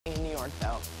York,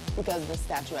 though, because the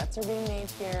statuettes are being made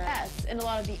here. Yes, and a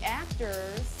lot of the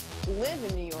actors live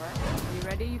in New York. Are you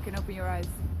ready? You can open your eyes.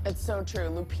 It's so true.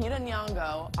 Lupita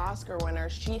Nyong'o, Oscar winner,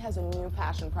 she has a new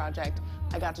passion project.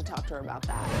 I got to talk to her about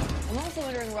that. I'm also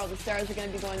wondering where all the stars are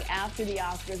going to be going after the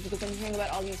Oscars, because I'm hearing about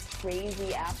all these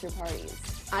crazy after parties.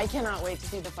 I cannot wait to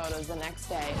see the photos the next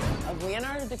day of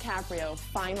Leonardo DiCaprio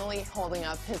finally holding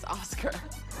up his Oscar.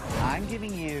 I'm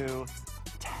giving you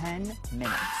 10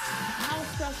 minutes. How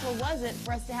stressful was it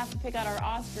for us to have to pick out our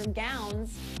Oscar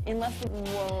gowns in less than...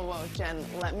 Whoa, Jen,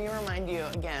 let me remind you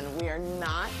again, we are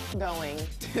not going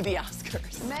to the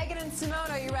Oscars. Megan and Simone,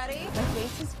 are you ready? My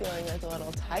face is feeling like a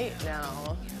little tight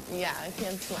now. Yeah, I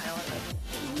can't smile at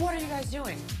it. What are you guys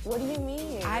doing? What do you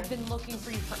mean? I've been looking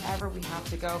for you forever. We have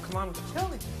to go. Come on, tell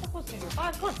me. Come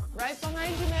on. Right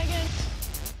behind you, Megan.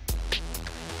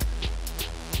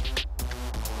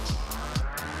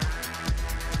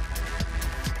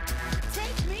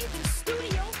 Take me to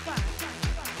Studio 5.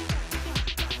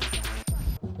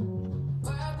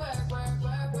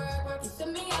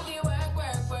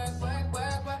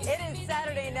 It is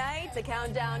Saturday night. The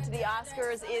countdown to the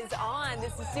Oscars is on.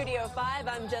 This is Studio 5.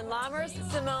 I'm Jen Lahmers,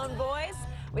 Simone Boyce.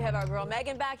 We have our girl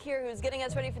Megan back here who's getting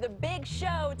us ready for the big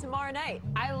show tomorrow night.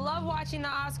 I love watching the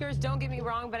Oscars, don't get me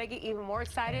wrong, but I get even more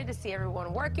excited to see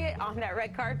everyone work it on that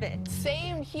red carpet.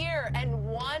 Same here, and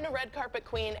one red carpet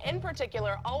queen in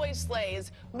particular always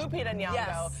slays, Lupita Nyong'o.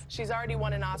 Yes. She's already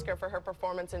won an Oscar for her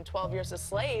performance in 12 Years a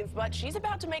Slave, but she's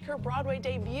about to make her Broadway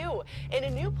debut in a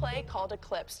new play called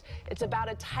Eclipsed. It's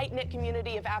about a tight-knit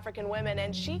community of African women,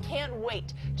 and she can't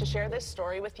wait to share this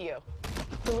story with you.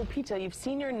 So Lupita, you've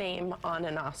seen your name on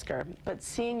an Oscar, but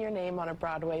seeing your name on a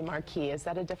Broadway marquee, is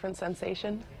that a different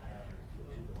sensation?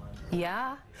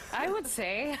 Yeah, I would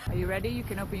say. Are you ready? You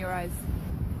can open your eyes.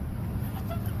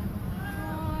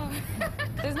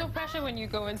 There's no pressure when you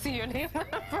go and see your name on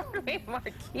a Broadway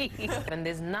marquee. And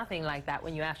there's nothing like that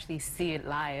when you actually see it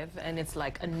live, and it's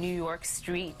like a New York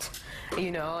street, you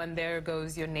know, and there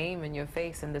goes your name and your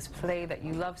face in this play that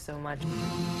you love so much.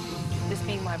 This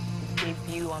being my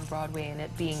debut on Broadway and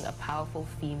it being a powerful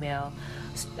female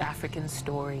African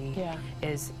story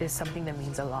is something that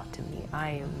means a lot to me. I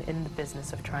am in the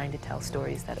business of trying to tell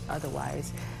stories that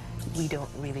otherwise we don't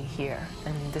really hear,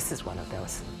 and this is one of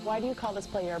those. Why do you call this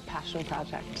play your passion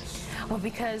project? Well,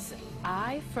 because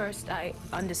I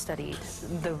understudied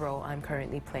the role I'm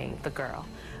currently playing, the girl,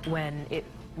 when it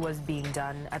was being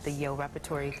done at the Yale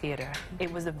Repertory Theater.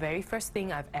 It was the very first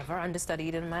thing I've ever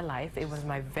understudied in my life. It was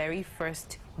my very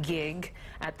first gig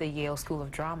at the Yale School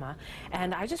of Drama,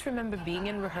 and I just remember being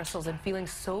in rehearsals and feeling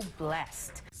so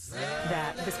blessed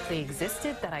that this play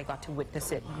existed, that I got to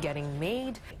witness it getting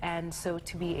made, and so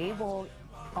to be able,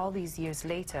 all these years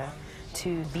later,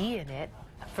 to be in it,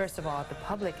 first of all at the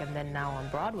public and then now on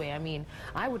Broadway. I mean,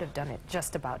 I would have done it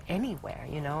just about anywhere,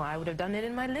 you know. I would have done it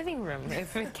in my living room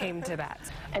if it came to that.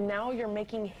 And now you're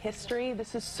making history.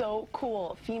 This is so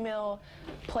cool. Female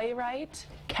playwright,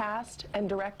 cast, and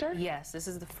director? Yes, this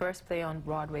is the first play on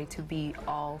Broadway to be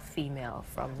all female,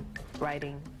 from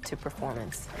writing to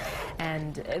performance.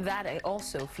 And that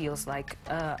also feels like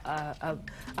a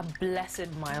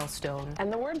blessed milestone.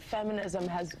 And the word feminism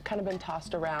has kind of been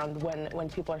tossed around when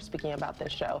people are speaking about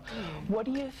this show. What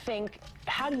do you think,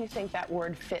 how do you think that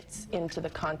word fits into the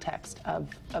context of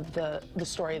the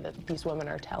story that these women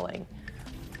are telling?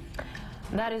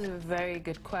 That is a very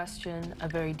good question, a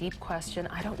very deep question.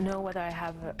 I don't know whether I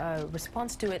have a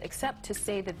response to it, except to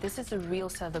say that this is a real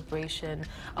celebration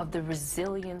of the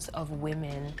resilience of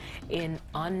women in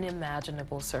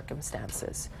unimaginable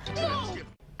circumstances.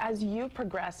 As you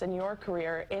progress in your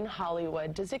career in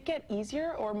Hollywood, does it get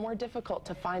easier or more difficult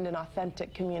to find an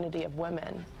authentic community of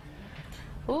women?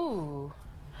 Ooh.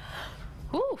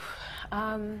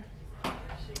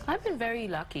 I've been very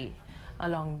lucky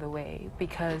along the way,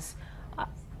 because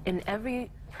in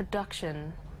every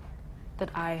production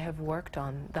that I have worked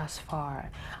on thus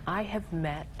far, I have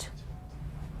met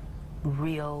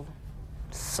real,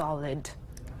 solid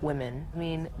women. I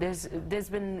mean, there's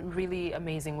been really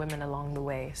amazing women along the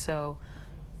way, so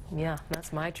yeah,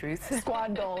 that's my truth.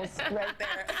 Squad goals right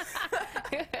there.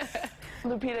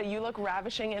 Lupita, you look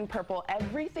ravishing in purple.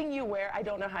 Everything you wear, I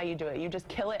don't know how you do it. You just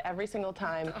kill it every single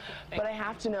time. But I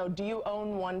have to know, do you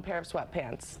own one pair of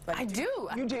sweatpants? I do.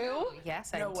 You do? Yes,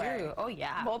 I No do. way. Oh,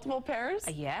 yeah. Multiple pairs?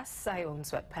 Yes, I own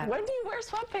sweatpants. When do you wear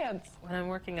sweatpants? When I'm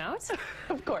working out?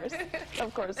 Of course,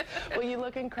 of course. Well, you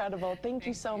look incredible. Thank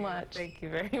you so much. Thank you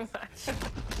very much.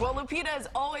 Well, Lupita is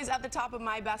always at the top of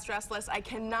my best dressed list. I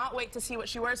cannot wait to see what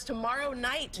she wears tomorrow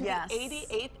night to the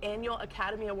 88th Annual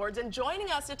Academy Awards. And joining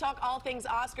us to talk all things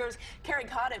Oscars, Carrie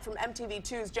Cottet from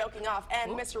MTV2's Joking Off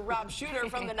and Mr. Rob Shooter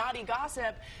from the Naughty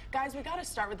Gossip. Guys, we got to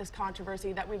start with this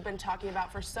controversy that we've been talking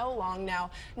about for so long now.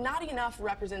 Not enough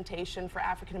representation for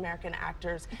African-American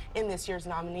actors in this year's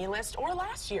nominee list or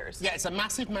last year's. Yeah, it's a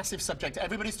massive, massive subject.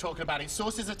 Everybody's talking about it.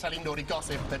 Sources are telling Naughty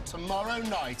Gossip that tomorrow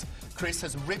night, Chris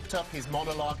has ripped up his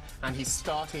monologue and he's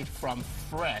started from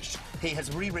fresh. He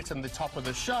has rewritten the top of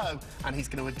the show and he's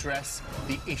going to address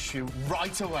the issue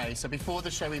right away. So before the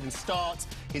show even starts,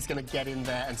 he's going to get in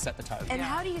there and set the tone. And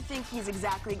how do you think he's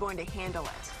exactly going to handle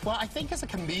it? Well, I think as a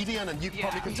comedian, and you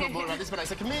probably can talk more about this, but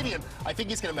as a comedian, I think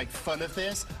he's going to make fun of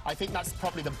this. I think that's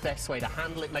probably the best way to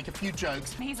handle it, make a few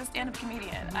jokes. He's a stand-up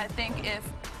comedian. I think if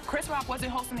Chris Rock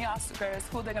wasn't hosting the Oscars,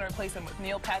 who are they going to replace him with?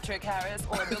 Neil Patrick Harris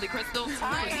or Billy Crystal?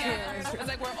 It's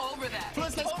like we're over that.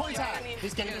 Plus, let's point out,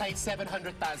 he's getting paid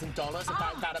 $700,000,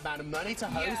 about that amount of money to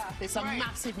host. It's a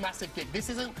massive, massive gig. This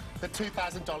isn't the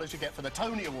 $2,000 you get for the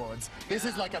Tony Awards. This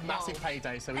is like a massive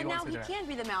payday, so he wants to do it. And now he can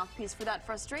be the mouthpiece for that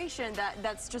frustration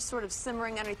that's just sort of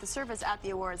simmering underneath the surface at the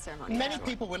awards ceremony. Many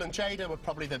people, Will and Jada, were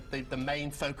probably the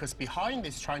main focus behind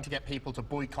this, trying to get people to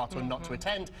boycott or not to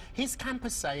attend. His camp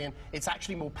is saying it's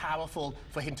actually more powerful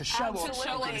for him to show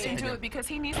up into it because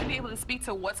he needs to be able to speak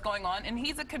to what's going on, and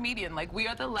he's a comedian. Like, we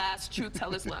are the last truth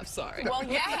tellers left. Sorry. Well,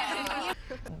 yeah.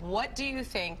 What do you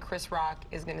think Chris Rock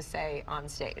is going to say on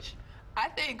stage? I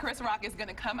think Chris Rock is going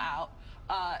to come out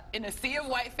in a sea of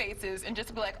white faces and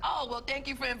just be like, oh, well, thank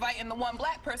you for inviting the one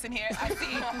black person here. I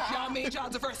see y'all made y'all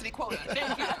diversity quota.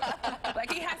 Thank you.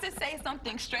 Like, he has to say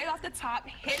something straight off the top,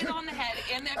 hit it on the head,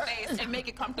 in their face, and make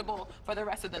it comfortable for the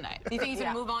rest of the night. Do you think he's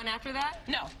going to move on after that?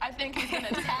 No. I think he's going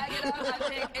to tag it up. I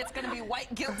think it's going to be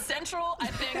white guilt central. I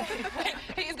think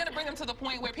he's going to bring them to the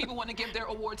point where people want to give their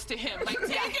awards to him. Like,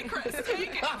 take it, Chris.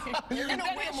 Take it. You're going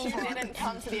to wish you didn't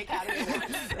come to the Academy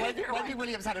Awards. Wendy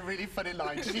Williams had a really funny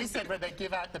line. She said when they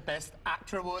give out the Best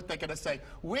Actor Award, they're going to say,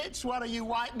 which one of you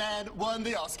white men won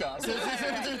the Oscar? So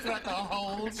it's like the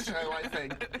whole show, I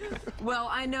think. Well,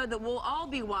 I know that we'll all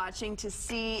be watching to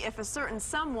see if a certain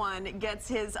someone gets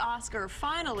his Oscar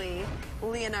finally,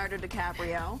 Leonardo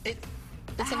DiCaprio.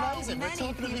 It's amazing. We're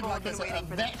talking to him like as a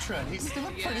veteran. He's still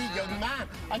a pretty young man.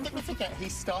 I think we forget he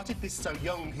started this so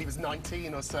young. He was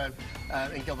 19 or so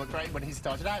in Gilbert Grape when he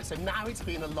started out. So now it's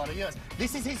been a lot of years.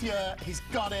 This is his year. He's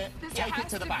got it. Take it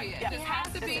to the bank. This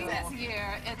has to be this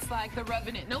year. It's like The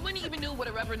Revenant. Nobody even knew what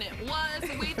a Revenant was.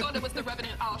 We thought it was The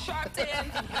Revenant Al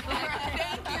Sharpton.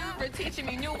 Like, thank you for teaching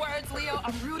me new words, Leo.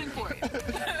 I'm rooting for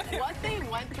you. What they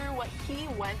went through, what he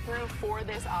went through for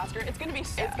this Oscar, it's going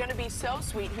to be so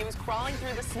sweet. He was crawling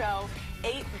through the snow,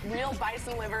 ate real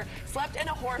bison liver, slept in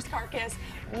a horse carcass,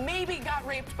 maybe got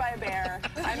raped by a bear.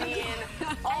 I mean,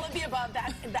 all of the above,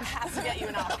 that has to get you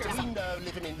an Oscar. We know,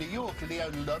 living in New York,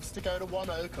 Leo loves to go to One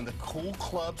Oak and the cool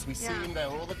clubs. We see him there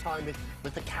all the time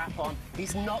with the cap on.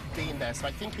 He's not been there, so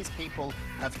I think his people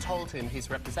have told him, his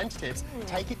representatives,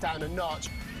 take it down a notch,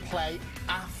 play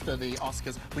after the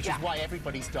Oscars, which is why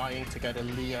everybody's dying to go to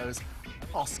Leo's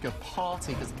Oscar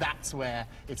party, because that's where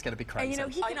it's going to be crazy.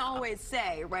 And you know, he can always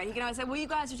say, right? He can always say, well, you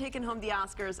guys are taking home the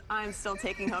Oscars. I'm still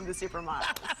taking home the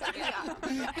supermodels.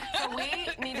 So we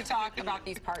need to talk about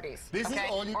these parties. This is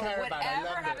all you care about. I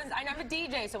love happens, I'm a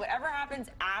DJ, so whatever happens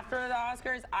after the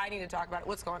Oscars, I need to talk about it.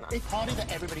 What's going on? The party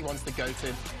that everybody wants to go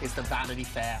to is the Vanity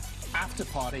Fair after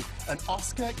party. An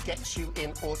Oscar gets you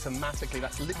in automatically.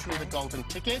 That's literally the golden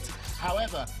ticket.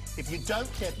 However, if you don't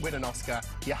win an Oscar,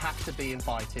 you have to be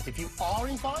invited. If you are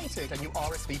invited and you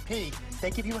RSVP,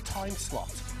 they give you a time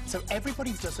slot. So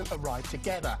everybody doesn't arrive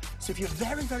together. So if you're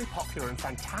very, very popular and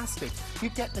fantastic, you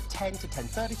get the 10 to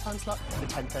 10:30 time slot, the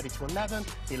 10:30 to 11,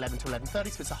 the 11 to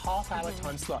 11:30, so it's a half-hour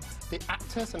time slot. The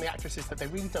actors and the actresses that they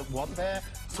really don't want there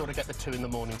sort of get the 2 in the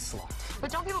morning slot.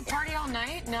 But don't people party all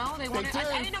night? No? I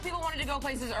didn't know people wanted to go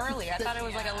places early. I thought it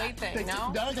was like a late thing,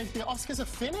 no? No, the Oscars are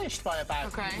finished by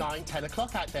about 9, 10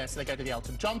 o'clock out there, so they go to the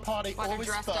Elton John party, always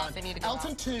fun. Up, they need to go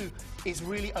Elton, too, is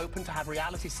really open to have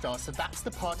reality stars, so that's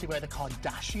the party where the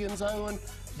Kardashians own.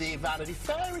 The Vanity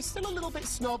Fair is still a little bit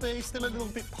snobby, still a little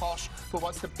bit posh, but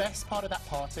what's the best part of that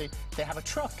party? They have a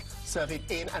truck serving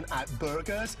in and out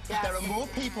burgers. Yes. There are more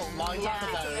people lined up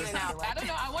for those. I don't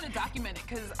know, I want to document it,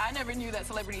 because I never knew that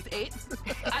celebrities ate.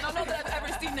 I don't know that I've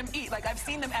ever seen them eat. Like, I've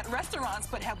seen them at restaurants,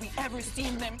 but have we ever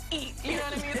seen them eat? You know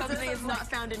what I mean? Something is not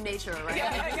found in nature, right?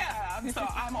 Yeah. So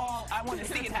I want to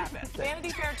see it happen.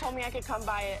 Vanity Fair told me I could come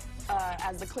by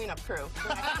as the cleanup crew.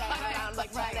 We're staying around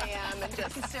like 10 a.m. and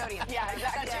just custodian. Yeah,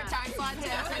 exactly. That's your time slot too,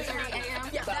 10:30 a.m.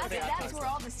 Yeah, that's where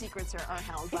all the secrets are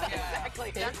held. Yeah,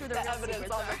 exactly. That's where the real evidence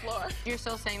secrets on the floor. You're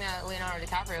still saying that Leonardo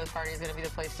DiCaprio's party is going to be the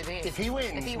place to be. If he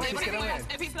wins, If he which wins, is going to win.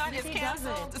 If he's not, it's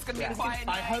canceled. It's going to be a quiet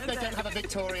I night. hope they don't have a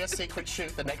Victoria's Secret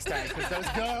shoot the next day, because those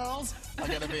girls are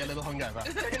going to be a little hungover.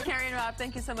 Carrie and Rob,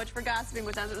 thank you so much for gossiping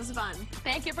with us. It was fun.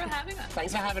 Thank you for having us.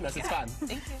 Thanks for having us. It's fun.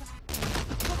 Thank you.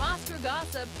 From Oscar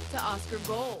gossip to Oscar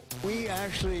gold. We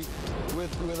actually,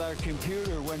 with our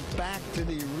computer, went back to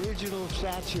the original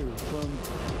statue from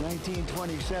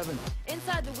 1927.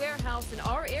 Inside the warehouse in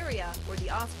our area where the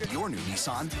Oscars... Your new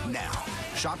Nissan now.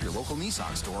 Shop your local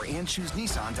Nissan store and choose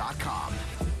Nissan.com.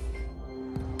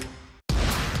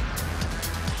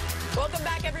 Welcome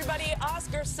back, everybody.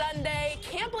 Oscar Sunday.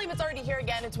 Can't believe it's already here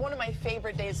again. It's one of my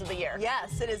favorite days of the year.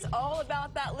 Yes, it is all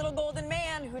about that little golden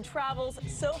man who travels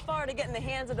so far to get in the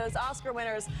hands of those Oscar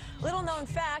winners. Little known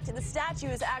fact, the statue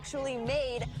is actually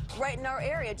made right in our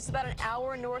area, just about an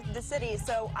hour north of the city.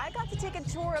 So I got to take a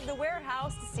tour of the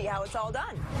warehouse to see how it's all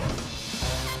done.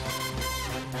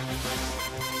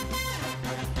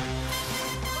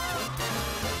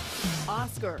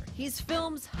 Oscar. He's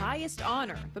film's highest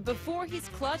honor, but before he's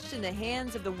clutched in the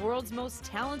hands of the world's most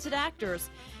talented actors,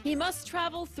 he must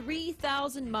travel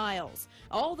 3,000 miles,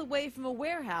 all the way from a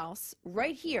warehouse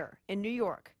right here in New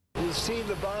York. You see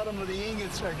the bottom of the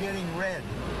ingots are getting red.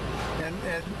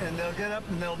 And they'll get up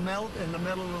and they'll melt and the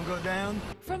metal will go down.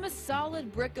 From a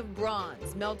solid brick of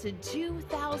bronze, melted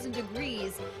 2,000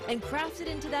 degrees and crafted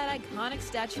into that iconic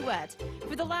statuette,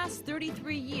 for the last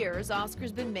 33 years,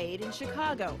 Oscar's been made in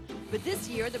Chicago. But this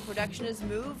year, the production has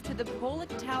moved to the Pollock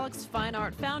Talix Fine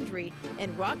Art Foundry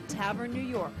in Rock Tavern, New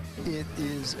York. It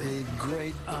is a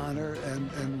great honor,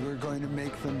 and we're going to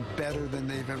make them better than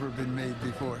they've ever been made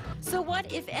before. So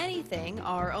what, if anything,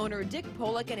 are owner Dick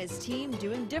Pollock and his team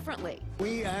doing differently?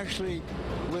 We actually,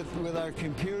 with our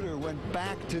computer, went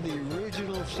back to the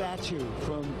original statue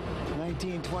from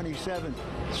 1927,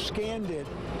 scanned it,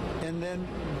 and then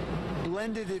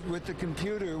blended it with the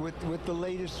computer with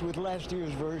last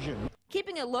year's version.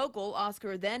 Keeping it local,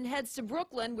 Oscar then heads to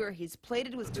Brooklyn, where he's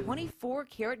plated with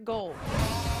 24-karat gold.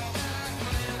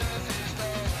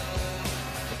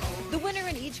 The winner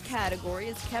in each category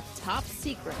is kept top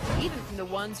secret, even from the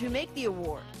ones who make the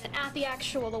award. At the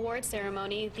actual award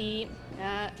ceremony, the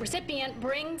recipient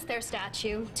brings their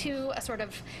statue to a sort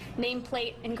of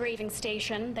nameplate engraving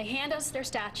station. They hand us their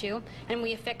statue, and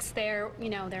we affix their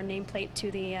nameplate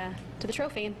to the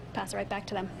trophy and pass it right back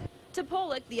to them. To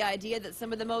Pollock, the idea that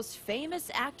some of the most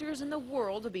famous actors in the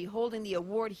world will be holding the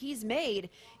award he's made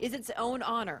is its own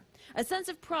honor. A sense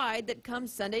of pride that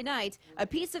comes Sunday night. A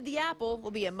piece of the apple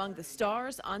will be among the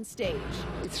stars on stage.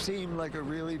 It seemed like a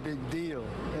really big deal,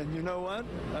 and you know what?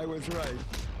 I was right.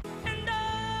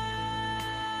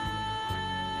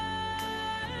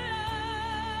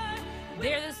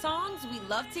 They're the songs we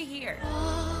love to hear.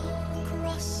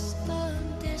 Across the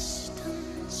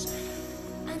distance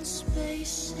and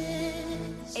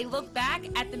spaces. A look back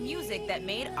at the music that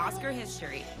made Oscar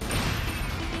history.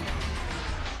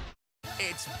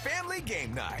 It's family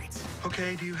game night.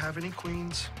 Okay, do you have any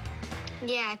queens?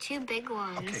 Yeah, 2 big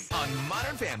ones. Okay. On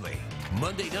Modern Family.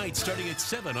 Monday night starting at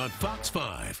 7 on Fox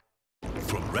 5.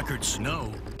 From record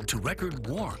snow to record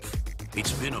warmth,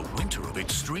 it's been a winter of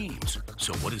extremes.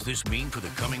 So what does this mean for the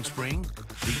coming spring?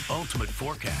 The ultimate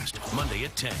forecast, Monday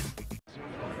at 10.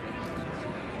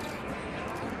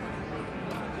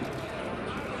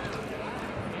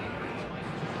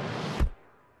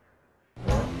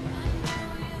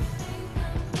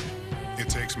 It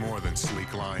takes more than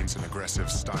sleek lines and aggressive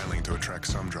styling to attract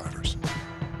some drivers.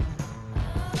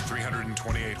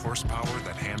 328 horsepower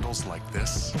that handles like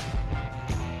this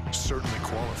certainly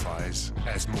qualifies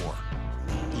as more.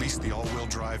 Lease the all-wheel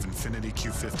drive Infiniti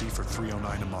Q50 for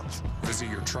 $309 a month. Visit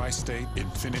your tri-state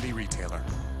Infiniti retailer.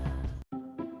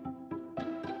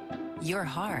 Your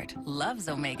heart loves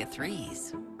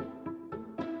omega-3s.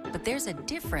 But there's a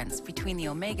difference between the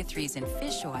omega-3s in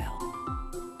fish oil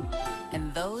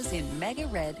and those in Mega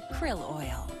Red krill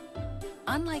oil.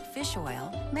 Unlike fish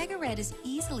oil, Mega Red is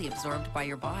easily absorbed by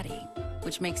your body,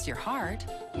 which makes your heart,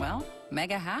 well,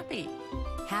 mega happy.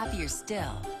 Happier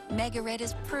still, Mega Red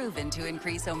is proven to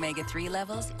increase omega-3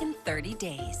 levels in 30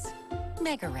 days.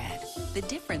 Mega Red, the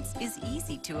difference is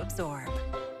easy to absorb.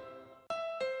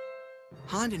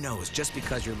 Honda knows just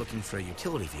because you're looking for a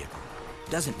utility vehicle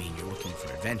doesn't mean you're looking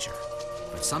for adventure.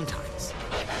 But sometimes,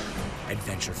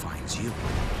 adventure finds you.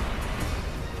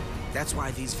 That's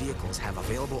why these vehicles have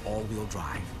available all-wheel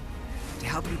drive to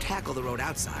help you tackle the road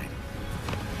outside,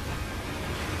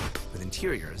 with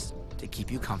interiors to keep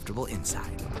you comfortable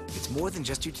inside. It's more than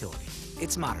just utility.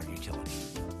 It's modern utility.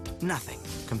 Nothing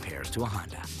compares to a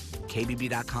Honda.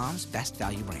 KBB.com's best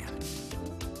value brand.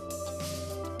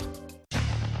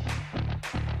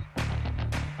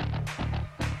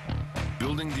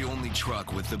 Building the only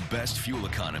truck with the best fuel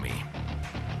economy.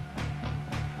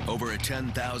 Over a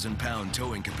 10,000-pound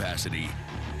towing capacity.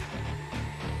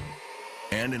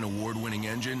 And an award-winning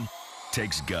engine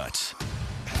takes guts.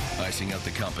 Icing out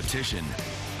the competition,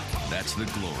 that's the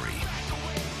glory.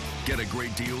 Get a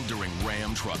great deal during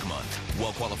Ram Truck Month.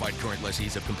 Well-qualified current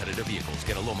lessees of competitive vehicles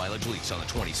get a low-mileage lease on the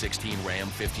 2016 Ram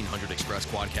 1500 Express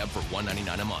Quad Cab for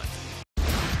 $199 a month.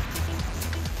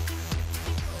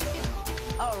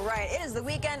 All right, it is the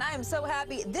weekend. I am so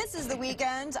happy. This is the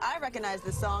weekend. I recognize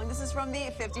this song. This is from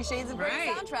the 50 Shades of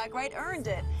Grey soundtrack, right? Earned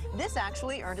it. This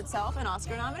actually earned itself an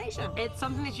Oscar nomination. It's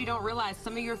something that you don't realize.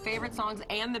 Some of your favorite songs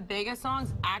and the biggest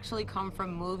songs actually come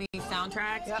from movie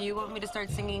soundtracks. Yep. Do you want me to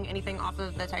start singing anything off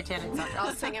of the Titanic soundtrack?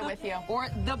 I'll sing it with you. Or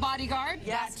The Bodyguard?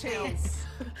 Yes, too.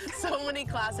 So many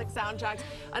classic soundtracks.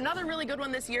 Another really good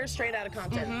one this year, Straight Outta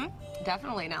Compton.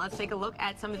 Definitely. Now let's take a look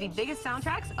at some of the biggest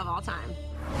soundtracks of all time.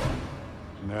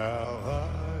 Now I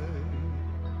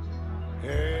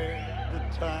had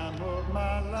the time of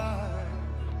my life,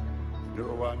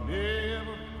 though I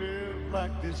never felt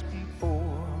like this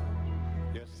before.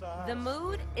 Yes, The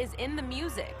mood is in the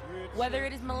music, whether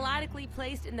it is melodically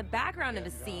placed in the background of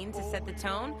a scene to set the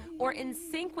tone, or in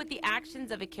sync with the actions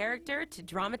of a character to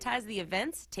dramatize the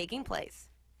events taking place.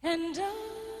 And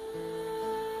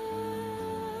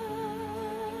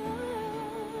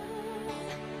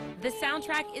The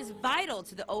soundtrack is vital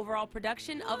to the overall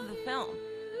production of the film.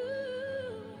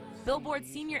 Billboard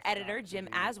senior editor Jim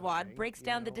Aswad breaks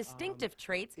down the distinctive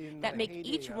traits that make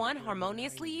each one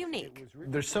harmoniously unique.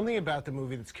 There's something about the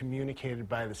movie that's communicated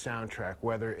by the soundtrack,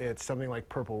 whether it's something like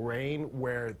Purple Rain,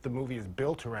 where the movie is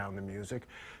built around the music,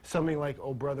 something like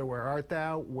Oh Brother, Where Art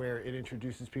Thou, where it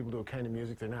introduces people to a kind of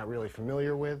music they're not really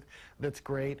familiar with, that's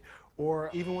great.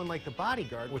 Or even one like The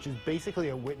Bodyguard, which is basically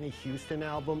a Whitney Houston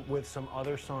album with some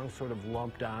other songs sort of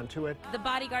lumped onto it. The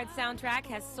Bodyguard soundtrack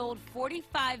has sold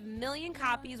 45 million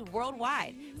copies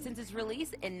worldwide since its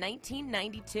release in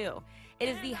 1992. It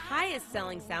is the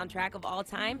highest-selling soundtrack of all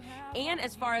time, and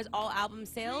as far as all album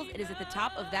sales, it is at the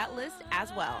top of that list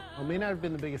as well. It may not have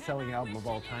been the biggest-selling album of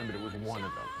all time, but it was one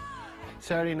of them.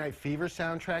 Saturday Night Fever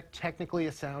soundtrack, technically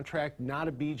a soundtrack, not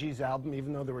a Bee Gees album,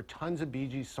 even though there were tons of Bee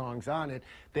Gees songs on it.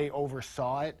 They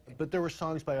oversaw it, but there were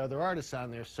songs by other artists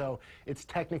on there, so it's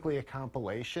technically a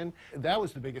compilation. That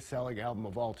was the biggest selling album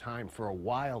of all time for a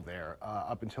while there,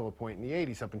 up until a point in the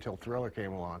 80s, up until Thriller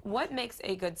came along. What makes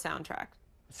a good soundtrack?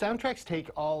 Soundtracks take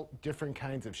all different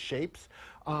kinds of shapes.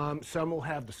 Some will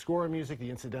have the score music, the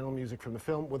incidental music from the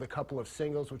film, with a couple of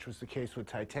singles, which was the case with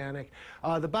Titanic.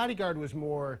 The Bodyguard was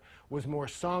more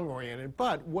song-oriented,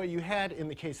 but what you had in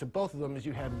the case of both of them is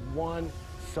you had one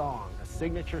song, a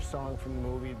signature song from the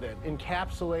movie that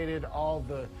encapsulated all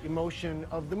the emotion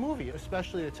of the movie,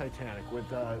 especially the Titanic, with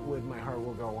My Heart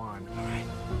Will Go On. All right,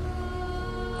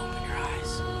 open your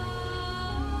eyes.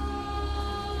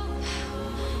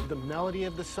 The melody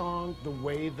of the song, the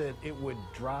way that it would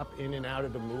drop in and out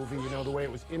of the movie, you know, the way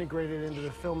it was integrated into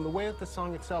the film, the way that the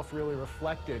song itself really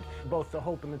reflected both the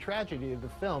hope and the tragedy of the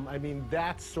film. I mean,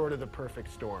 that's sort of the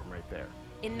perfect storm right there.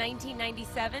 In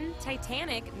 1997,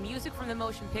 Titanic, music from the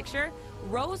motion picture,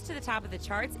 rose to the top of the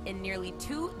charts in nearly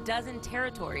 24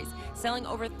 territories, selling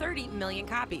over 30 million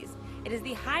copies. It is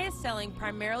the highest-selling,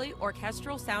 primarily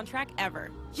orchestral soundtrack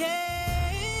ever. yeah.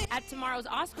 At tomorrow's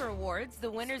Oscar Awards,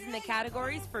 the winners in the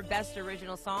categories for Best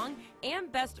Original Song and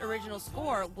Best Original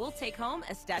Score will take home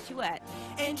a statuette.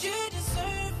 And you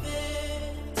deserve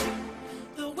it,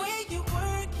 the way you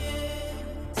work it.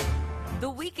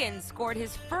 The Weeknd scored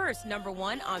his first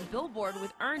 #1 on Billboard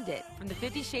with Earned It from the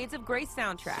 50 Shades of Grey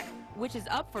soundtrack, which is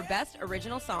up for Best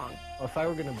Original Song. If I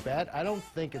were going to bet, I don't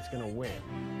think it's going to win.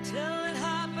 Till it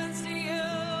happens to you.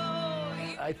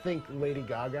 I think Lady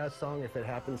Gaga's song, If It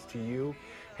Happens to You,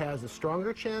 has a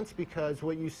stronger chance because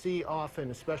what you see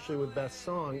often, especially with Best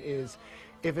Song, is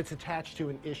if it's attached to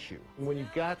an issue. When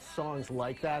you've got songs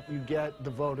like that, you get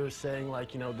the voters saying,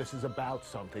 like, you know, this is about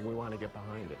something, we want to get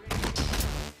behind it.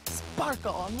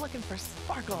 Sparkle. I'm looking for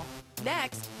sparkle.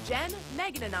 Next, Jen,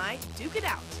 Megan, and I duke it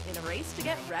out in a race to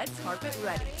get red carpet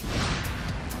ready.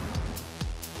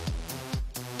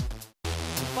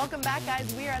 Welcome back,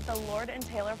 guys. We are at the Lord &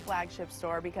 Taylor flagship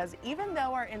store because even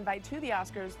though our invite to the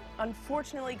Oscars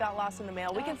unfortunately got lost in the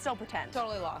mail, we can still pretend.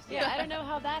 Totally lost. Yeah, I don't know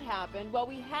how that happened. Well,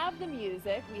 we have the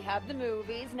music, we have the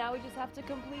movies, now we just have to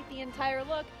complete the entire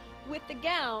look. with the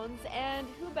gowns, and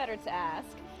who better to ask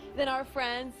than our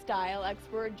friend, style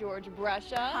expert George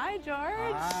Brescia. Hi,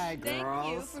 George. Hi, girls.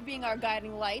 Thank you for being our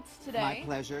guiding lights today. My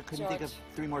pleasure. Couldn't think of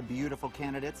 3 more beautiful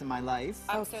candidates in my life.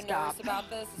 I'm so nervous about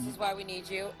this. This is why we need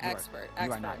you. Expert.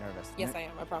 You are not nervous. Yes, I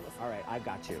am. I promise. All right, I've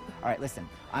got you. All right, listen.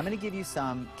 I'm going to give you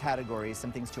some categories,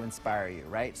 some things to inspire you,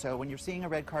 right? So when you're seeing a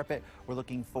red carpet, we're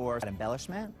looking for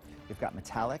embellishment. We've got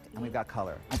metallic, and we've got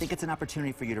color. I think it's an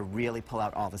opportunity for you to really pull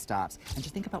out all the stops and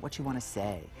just think about what you want to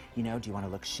say. You know, do you want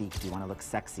to look chic? Do you want to look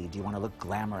sexy? Do you want to look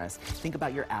glamorous? Think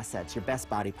about your assets, your best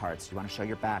body parts. Do you want to show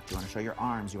your back? Do you want to show your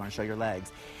arms? Do you want to show your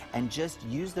legs? And just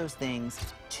use those things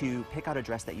to pick out a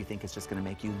dress that you think is just going to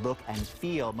make you look and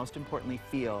feel, most importantly,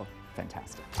 feel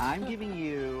fantastic. I'm giving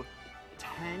you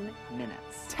 10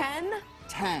 minutes. 10?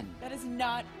 10. That is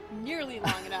not nearly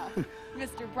long enough,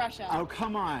 Mr. Brescia. Oh,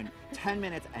 come on. 10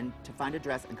 minutes and to find a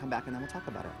dress and come back and then we'll talk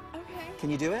about it. Okay. Can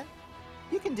you do it?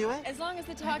 You can do it. As long as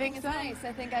the talking is nice,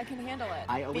 I think I can handle it.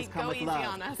 I always come with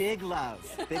love. Big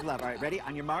love. Big love. All right, ready?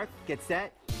 On your mark, get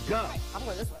set, go. Right, I'm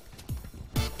going this way.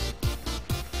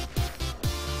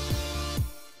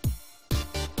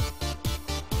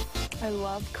 I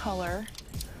love color,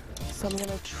 so I'm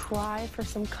gonna try for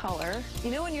some color.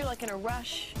 You know when you're like in a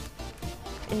rush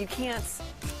and you can't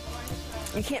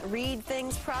read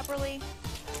things properly?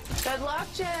 Good luck,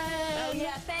 Jen. Oh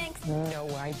yeah, thanks. No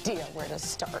idea where to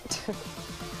start.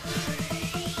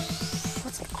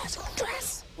 What's an awesome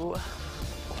dress? Ooh.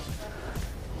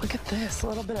 Look at this, a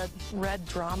little bit of red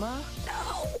drama.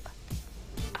 No,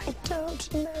 I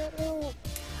don't know.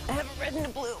 I have a red and a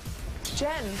blue.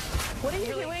 Jen, what are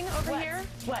you doing over What? here?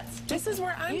 What? This is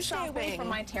where I'm you stay shopping. away from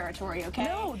my territory, okay?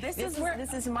 No, this is where.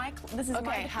 This is my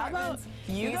Okay, how about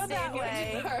you go that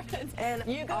way and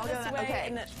you go I'll this that- way? okay.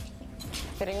 And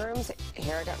fitting rooms.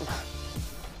 Here I go.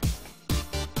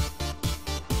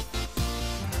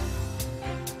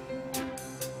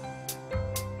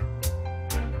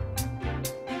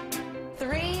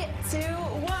 3, 2,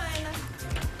 1.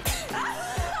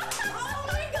 Oh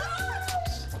my gosh!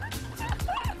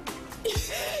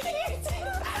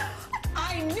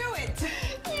 I knew it.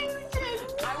 You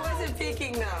did. I wasn't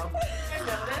peeking though.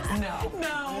 No.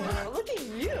 No. Look at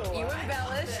you. You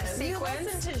embellish You sequence.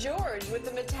 listen to George with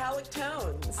the metallic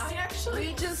tones. I actually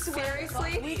We just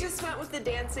seriously. We just went with the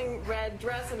dancing red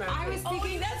dress emoji. I was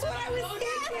thinking that's what I was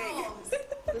thinking.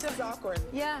 This is awkward.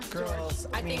 Yeah. Girls,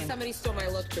 I think somebody stole my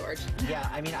look, George. Yeah,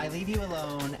 I mean, I leave you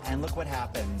alone, and look what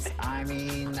happens. I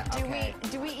mean, okay.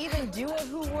 Do we even do a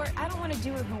who wore? I don't want to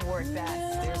do a who wore it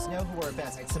best. There's no who wore it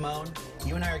best. Simone,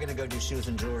 you and I are going to go do shoes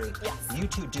and jewelry. Yes. You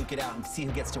two duke it out and see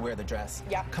who gets to wear the dress.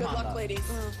 Yeah. Come Good on, luck, love. ladies.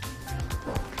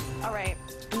 All right,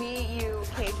 me, you,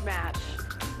 cage match.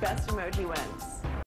 Best emoji wins.